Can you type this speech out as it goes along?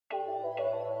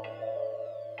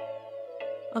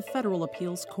A federal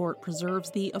appeals court preserves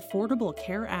the Affordable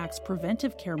Care Act's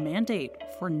preventive care mandate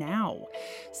for now.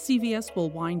 CVS will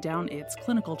wind down its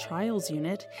clinical trials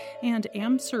unit, and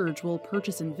AmSurg will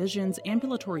purchase Envision's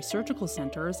ambulatory surgical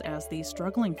centers as the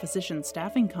struggling physician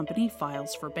staffing company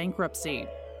files for bankruptcy.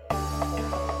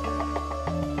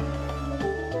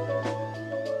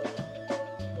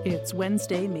 It's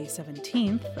Wednesday, May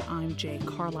 17th. I'm Jay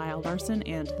Carlisle Larson,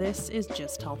 and this is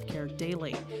Just Healthcare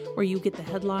Daily, where you get the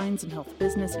headlines and health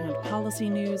business and policy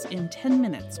news in 10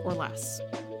 minutes or less.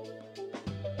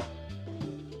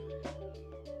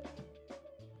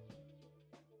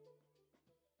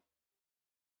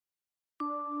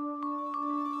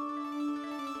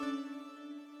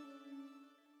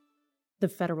 The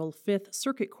federal Fifth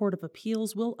Circuit Court of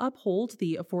Appeals will uphold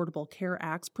the Affordable Care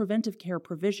Act's preventive care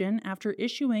provision after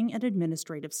issuing an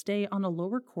administrative stay on a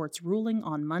lower court's ruling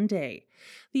on Monday.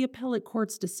 The appellate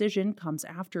court's decision comes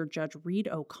after Judge Reed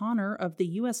O'Connor of the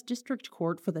U.S. District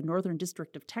Court for the Northern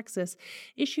District of Texas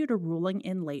issued a ruling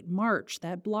in late March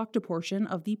that blocked a portion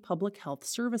of the Public Health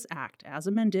Service Act as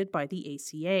amended by the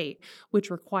ACA, which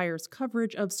requires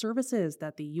coverage of services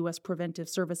that the U.S. Preventive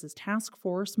Services Task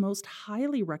Force most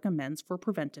highly recommends for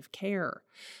preventive care.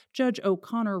 Judge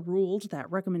O'Connor ruled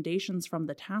that recommendations from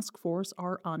the task force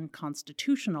are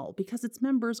unconstitutional because its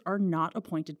members are not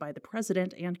appointed by the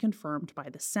president and confirmed by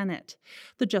the Senate.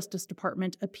 The Justice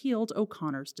Department appealed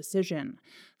O'Connor's decision.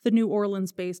 The New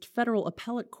Orleans-based federal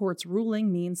appellate court's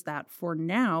ruling means that, for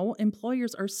now,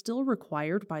 employers are still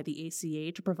required by the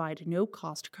ACA to provide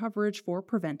no-cost coverage for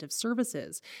preventive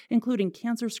services, including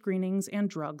cancer screenings and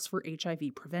drugs for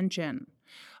HIV prevention.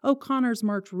 O'Connor's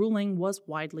March ruling was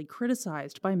widely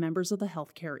criticized by members of the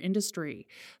healthcare industry.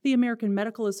 The American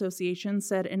Medical Association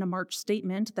said in a March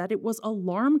statement that it was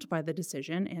alarmed by the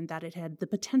decision and that it had the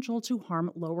potential to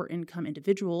harm lower-income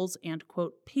individuals and,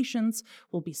 quote, patients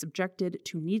will be subjected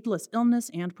to needless illness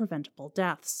and preventable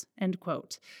deaths, end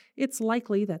quote. It's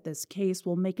likely that this case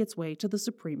will make its way to the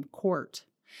Supreme Court.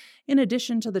 In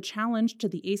addition to the challenge to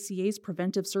the ACA's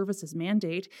preventive services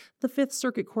mandate, the Fifth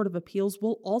Circuit Court of Appeals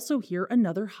will also hear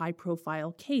another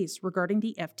high-profile case regarding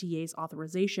the FDA's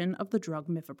authorization of the drug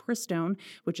mifepristone,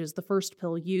 which is the first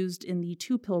pill used in the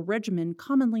two-pill regimen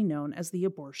commonly known as the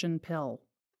abortion pill.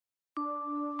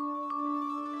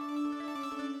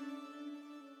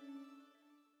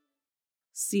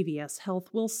 CVS Health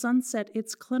will sunset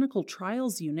its clinical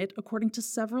trials unit, according to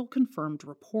several confirmed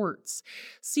reports.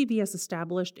 CVS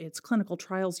established its clinical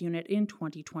trials unit in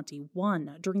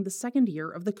 2021, during the second year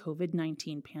of the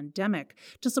COVID-19 pandemic,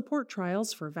 to support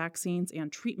trials for vaccines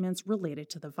and treatments related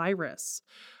to the virus.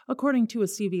 According to a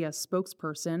CVS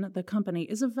spokesperson, the company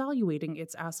is evaluating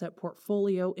its asset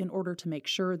portfolio in order to make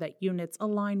sure that units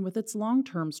align with its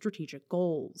long-term strategic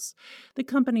goals. The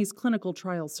company's clinical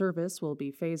trial service will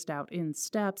be phased out in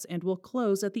steps and will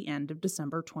close at the end of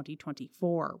December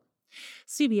 2024.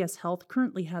 CVS Health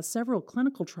currently has several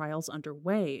clinical trials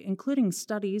underway, including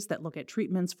studies that look at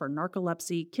treatments for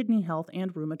narcolepsy, kidney health,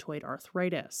 and rheumatoid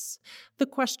arthritis. The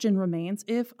question remains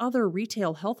if other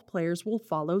retail health players will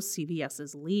follow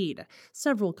CVS's lead.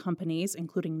 Several companies,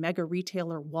 including mega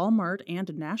retailer Walmart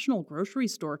and national grocery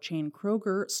store chain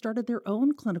Kroger, started their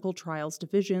own clinical trials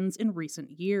divisions in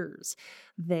recent years.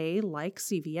 They, like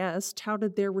CVS,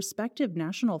 touted their respective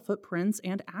national footprints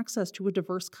and access to a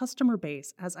diverse customer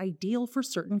base as ideal for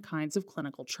certain kinds of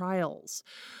clinical trials.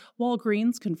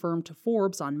 Walgreens confirmed to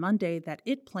Forbes on Monday that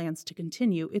it plans to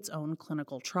continue its own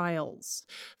clinical trials.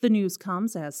 The news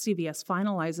comes as CVS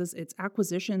finalizes its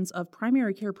acquisitions of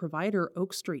primary care provider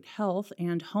Oak Street Health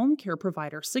and home care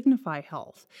provider Signify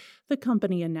Health. The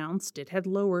company announced it had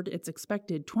lowered its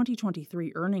expected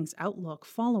 2023 earnings outlook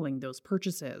following those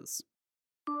purchases.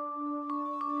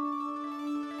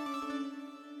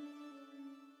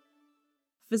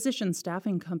 Physician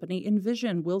staffing company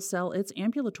Envision will sell its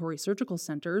ambulatory surgical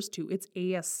centers to its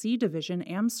ASC division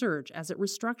AmSurg as it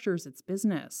restructures its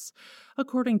business.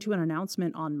 According to an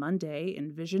announcement on Monday,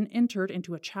 Envision entered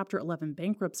into a Chapter 11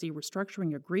 bankruptcy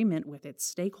restructuring agreement with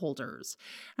its stakeholders.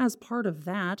 As part of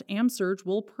that, AmSurg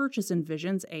will purchase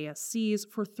Envision's ASCs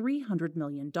for $300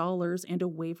 million and a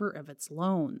waiver of its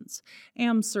loans.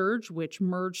 AmSurg, which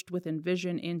merged with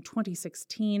Envision in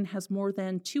 2016, has more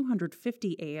than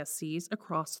 250 ASCs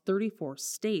across across 34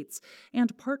 states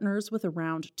and partners with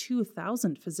around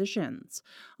 2,000 physicians.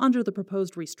 Under the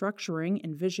proposed restructuring,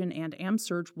 Envision and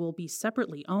AmSurg will be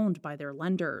separately owned by their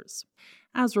lenders.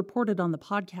 As reported on the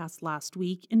podcast last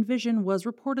week, Envision was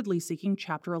reportedly seeking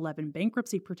Chapter 11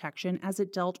 bankruptcy protection as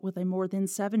it dealt with a more than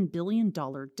 $7 billion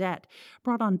debt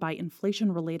brought on by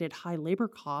inflation-related high labor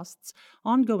costs,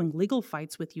 ongoing legal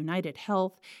fights with United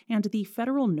Health, and the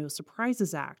federal No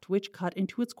Surprises Act, which cut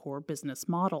into its core business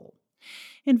model.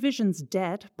 Envision's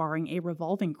debt, barring a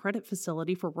revolving credit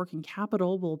facility for working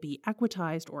capital, will be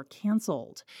equitized or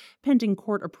canceled. Pending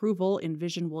court approval,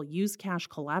 Envision will use cash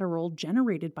collateral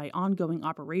generated by ongoing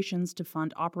operations to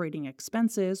fund operating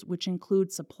expenses, which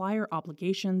include supplier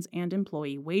obligations and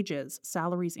employee wages,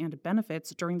 salaries, and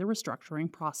benefits during the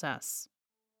restructuring process.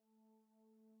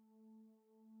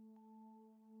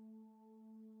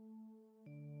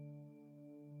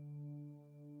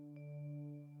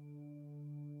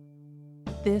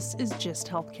 This is Gist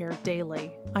Healthcare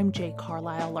Daily. I'm Jay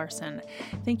Carlisle Larson.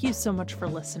 Thank you so much for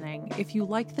listening. If you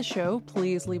like the show,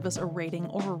 please leave us a rating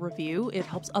or a review. It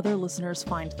helps other listeners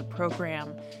find the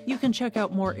program. You can check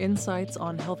out more insights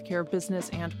on healthcare business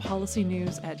and policy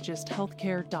news at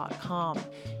gisthealthcare.com.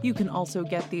 You can also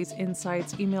get these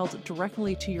insights emailed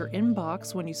directly to your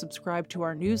inbox when you subscribe to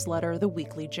our newsletter, The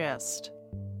Weekly Gist.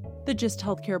 The Gist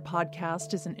Healthcare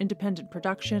podcast is an independent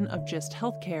production of Gist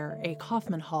Healthcare, a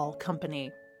Kaufman Hall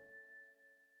company.